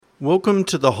Welcome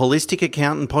to the Holistic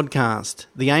Accountant Podcast.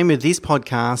 The aim of this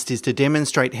podcast is to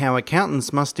demonstrate how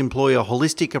accountants must employ a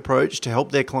holistic approach to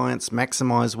help their clients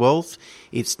maximise wealth.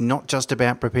 It's not just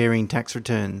about preparing tax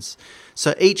returns.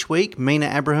 So each week,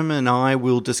 Mina Abraham and I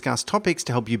will discuss topics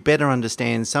to help you better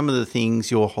understand some of the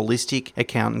things your holistic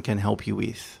accountant can help you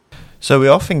with. So we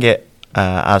often get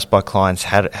asked by clients,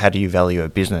 how do you value a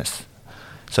business?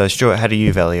 So Stuart, how do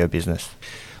you value a business?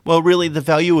 Well, really, the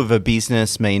value of a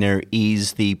business, Mina,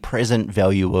 is the present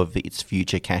value of its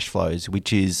future cash flows,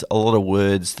 which is a lot of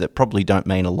words that probably don't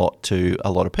mean a lot to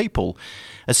a lot of people.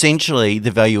 Essentially,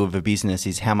 the value of a business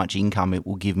is how much income it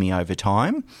will give me over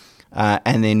time,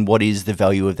 and then what is the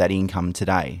value of that income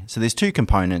today. So there's two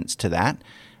components to that.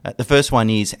 The first one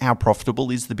is how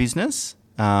profitable is the business?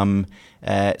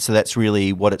 So that's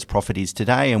really what its profit is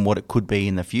today and what it could be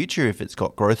in the future if it's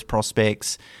got growth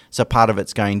prospects. So part of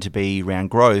it's going to be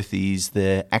around growth is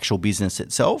the actual business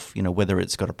itself, whether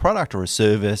it's got a product or a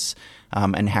service,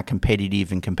 and how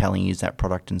competitive and compelling is that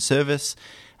product and service.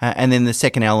 And then the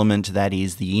second element to that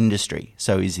is the industry.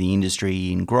 So is the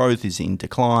industry in growth? Is it in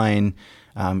decline?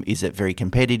 Is it very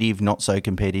competitive, not so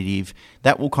competitive?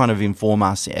 That will kind of inform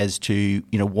us as to,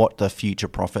 what the future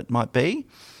profit might be.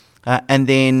 And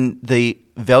then the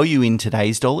value in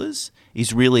today's dollars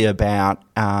is really about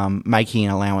making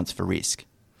an allowance for risk.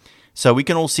 So we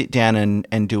can all sit down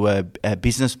and do a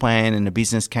business plan and a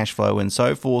business cash flow and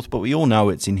so forth, but we all know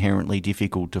it's inherently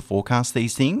difficult to forecast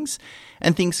these things,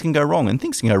 and things can go wrong and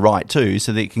things can go right too,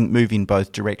 so that it can move in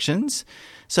both directions.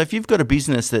 So if you've got a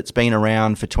business that's been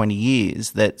around for 20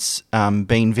 years, that's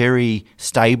been very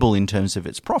stable in terms of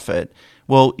its profit,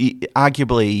 well,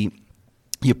 arguably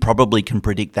you probably can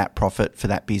predict that profit for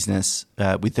that business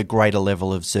with a greater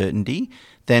level of certainty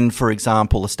than, for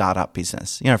example, a startup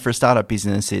business. For a startup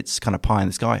business, it's kind of pie in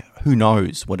the sky. Who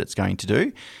knows what it's going to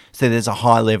do? So there's a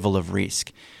high level of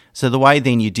risk. So the way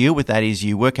then you deal with that is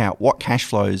you work out what cash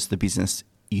flows the business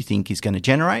you think is going to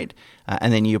generate,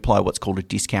 and then you apply what's called a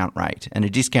discount rate. And a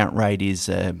discount rate is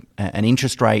an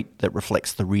interest rate that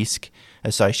reflects the risk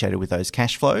associated with those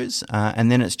cash flows, and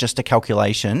then it's just a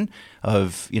calculation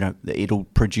of, it'll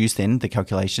produce then the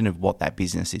calculation of what that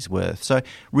business is worth. So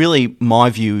really, my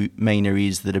view, Mina,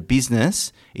 is that a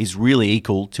business is really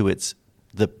equal to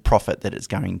the profit that it's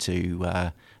going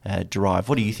to derive.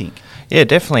 What do you think? Yeah,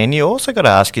 definitely. And you also got to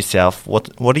ask yourself,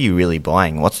 what are you really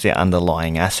buying? What's the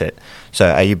underlying asset? So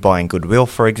are you buying goodwill,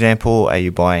 for example? Are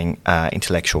you buying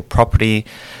intellectual property?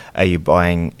 Are you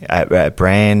buying a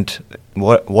brand?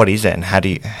 What is it, and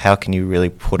how can you really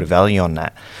put a value on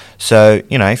that? So,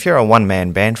 if you're a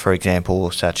one-man band, for example,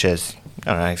 such as,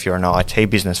 I don't know, if you're an IT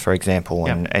business, for example,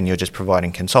 and you're just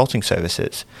providing consulting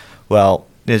services, well,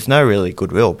 there's no really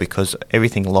goodwill because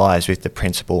everything lies with the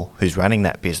principal who's running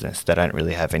that business. They don't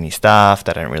really have any staff.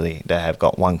 They have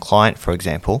got one client, for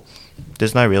example.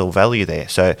 There's no real value there.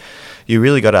 So you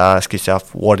really got to ask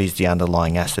yourself, what is the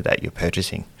underlying asset that you're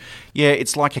purchasing? Yeah,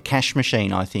 it's like a cash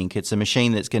machine, I think. It's a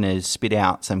machine that's going to spit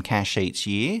out some cash each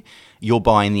year. You're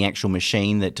buying the actual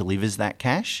machine that delivers that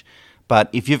cash. But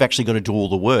if you've actually got to do all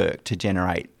the work to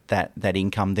generate that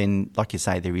income, then, like you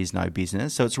say, there is no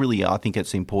business. So it's really, I think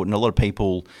it's important. A lot of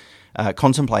people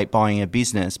contemplate buying a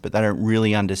business, but they don't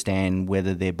really understand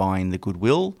whether they're buying the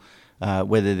goodwill,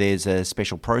 whether there's a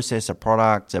special process, a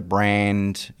product, a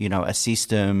brand, a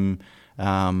system,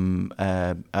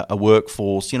 a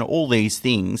workforce. All these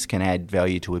things can add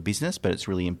value to a business, but it's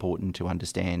really important to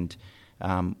understand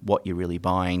what you're really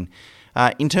buying.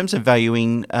 In terms of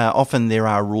valuing, often there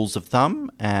are rules of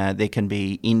thumb. There can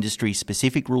be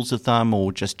industry-specific rules of thumb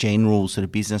or just general sort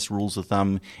of business rules of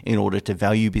thumb in order to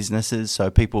value businesses. So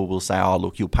people will say,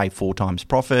 look, you'll pay 4 times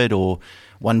profit or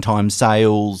 1 time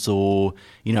sales, or,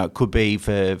 it could be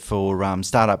for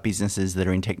startup businesses that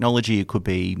are in technology, it could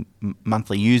be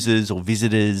monthly users or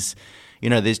visitors.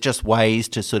 There's just ways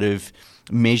to sort of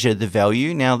measure the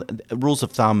value. Now, rules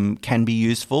of thumb can be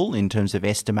useful in terms of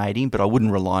estimating, but I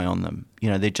wouldn't rely on them.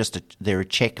 They're a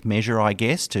check measure, I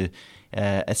guess, to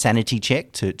a sanity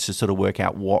check to sort of work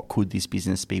out what could this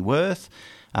business be worth.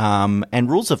 And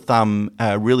rules of thumb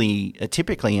are really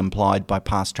typically implied by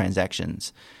past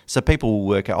transactions. So people will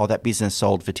work out, that business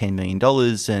sold for $10 million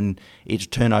and its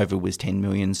turnover was $10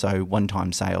 million, so 1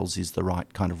 time sales is the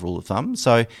right kind of rule of thumb.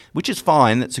 So, which is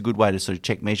fine, that's a good way to sort of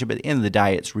check measure, but at the end of the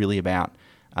day, it's really about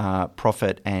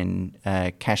profit and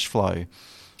cash flow.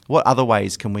 What other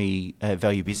ways can we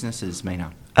value businesses,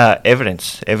 Mina?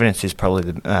 Evidence. Evidence is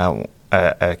probably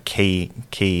a key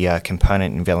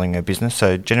component in valuing a business.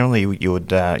 So generally,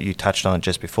 you touched on it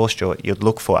just before, Stuart. You'd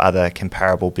look for other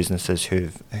comparable businesses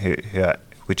who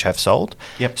which have sold,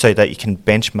 Yep. so that you can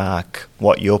benchmark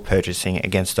what you're purchasing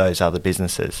against those other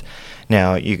businesses.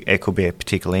 Now, it could be a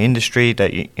particular industry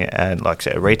that you, like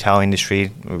say a retail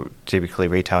industry. Typically,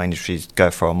 retail industries go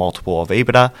for a multiple of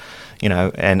EBITDA,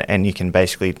 and you can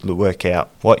basically work out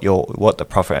what the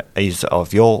profit is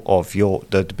of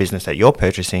the business that you're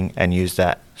purchasing, and use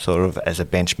that sort of as a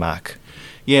benchmark.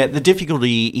 Yeah, the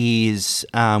difficulty is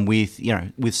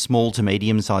with small to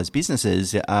medium-sized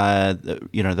businesses,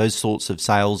 those sorts of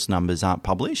sales numbers aren't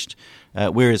published.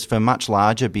 Whereas for much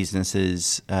larger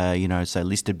businesses, say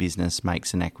listed business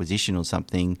makes an acquisition or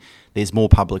something, there's more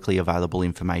publicly available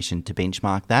information to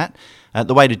benchmark that.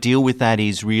 The way to deal with that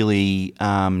is really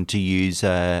to use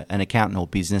an accountant or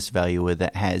business valuer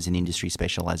that has an industry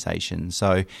specialisation.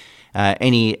 So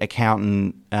any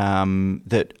accountant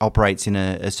that operates in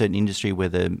a certain industry,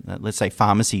 whether, let's say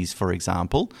pharmacies, for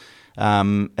example,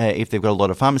 if they've got a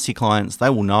lot of pharmacy clients, they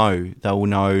will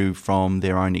know from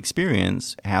their own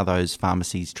experience how those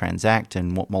pharmacies transact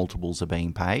and what multiples are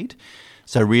being paid.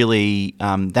 So really,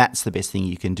 that's the best thing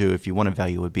you can do if you want to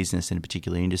value a business in a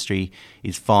particular industry,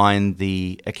 is find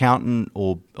the accountant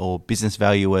or business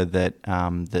valuer that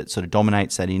sort of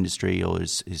dominates that industry or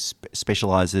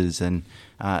specialises, and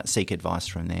seek advice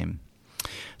from them.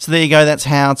 So there you go. That's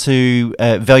how to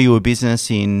value a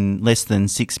business in less than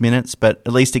 6 minutes, but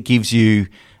at least it gives you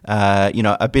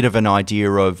a bit of an idea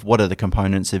of what are the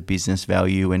components of business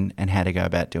value and how to go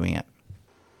about doing it.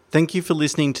 Thank you for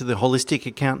listening to the Holistic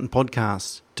Accountant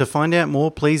podcast. To find out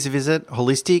more, please visit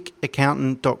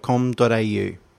holisticaccountant.com.au.